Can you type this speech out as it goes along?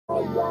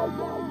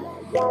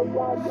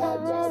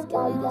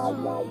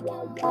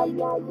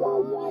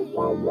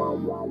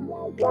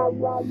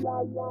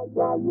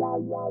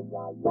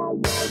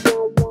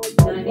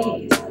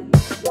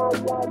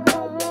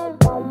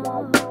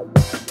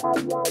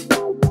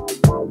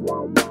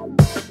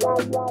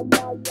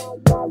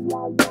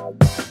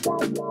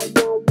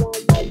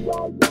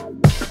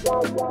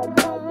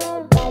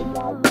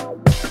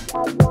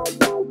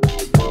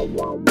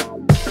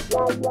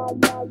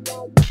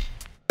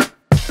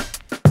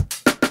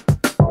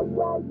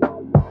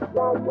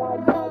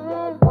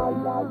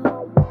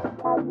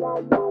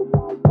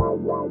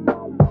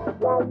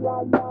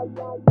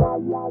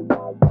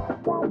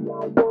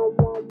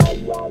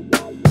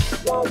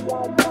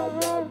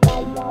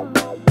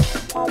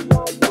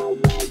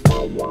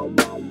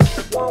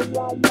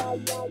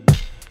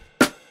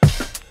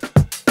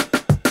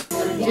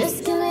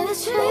Just give me the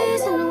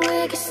trees and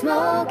we can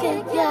smoke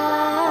it,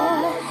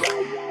 yeah.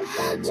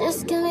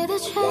 Just give me the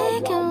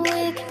drink and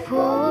we can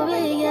pour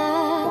it,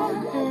 yeah.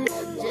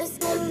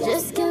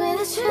 Just give me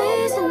the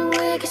trees and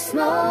we can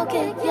smoke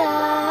it,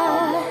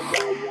 yeah.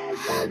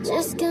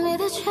 Just give me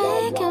the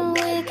drink and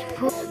we can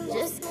pour.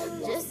 Just give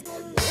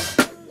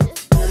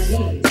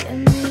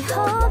me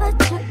all that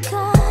you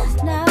got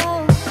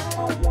now.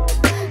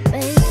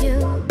 Make you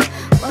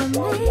want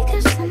me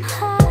 'cause I'm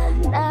hot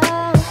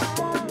now.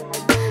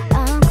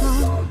 I'm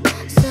gone,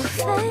 so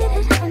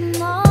faded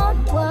and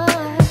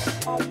onward.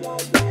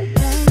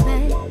 Baby,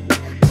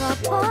 pop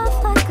off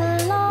like a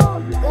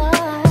long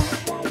gun.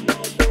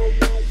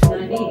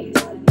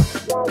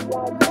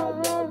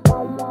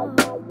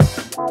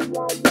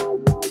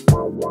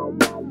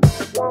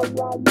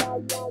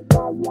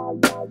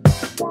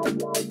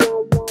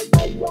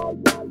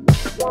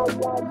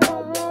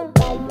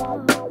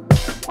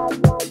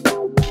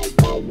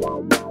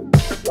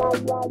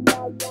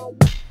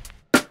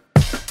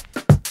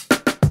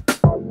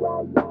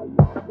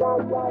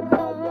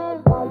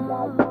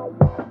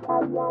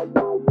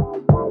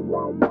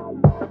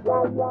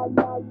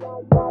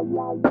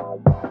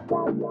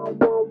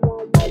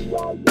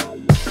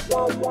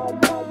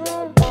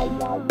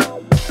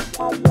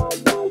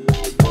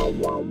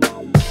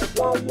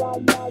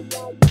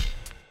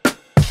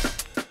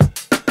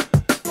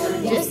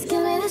 Just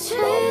give me the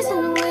trees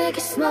and we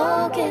can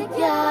smoke it,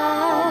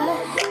 yeah.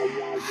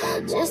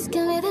 Just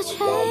give me the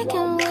drink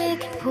and we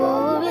can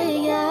pour it,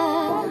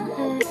 yeah.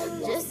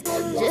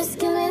 Just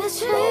give me the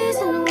trees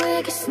and we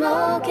can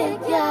smoke it,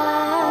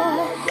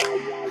 yeah.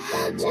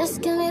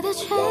 Just give me the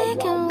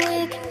drink and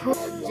we can pour.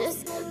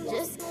 Just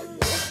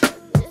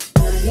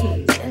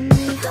give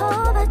me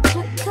all that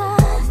you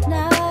got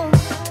now.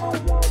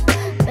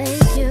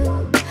 Make you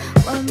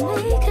want me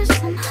 'cause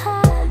I'm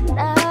hot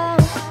now.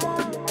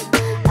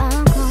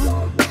 I'm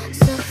gone,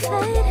 so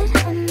faded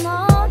and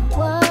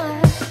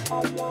onward.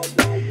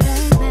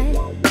 Baby,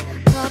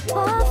 pop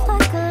off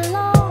like a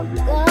long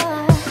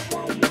gun.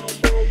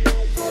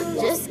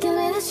 Just give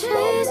me the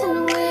trees and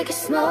we can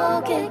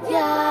smoke it,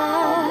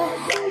 yeah.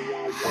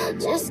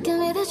 Just give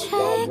me the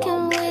drink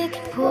and we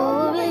can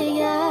pour it,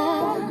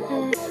 yeah.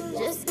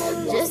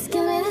 Just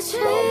give me the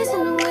trees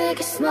and we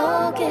can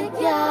smoke it,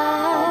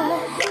 yeah.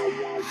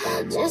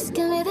 Just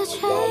give me the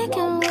drink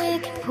and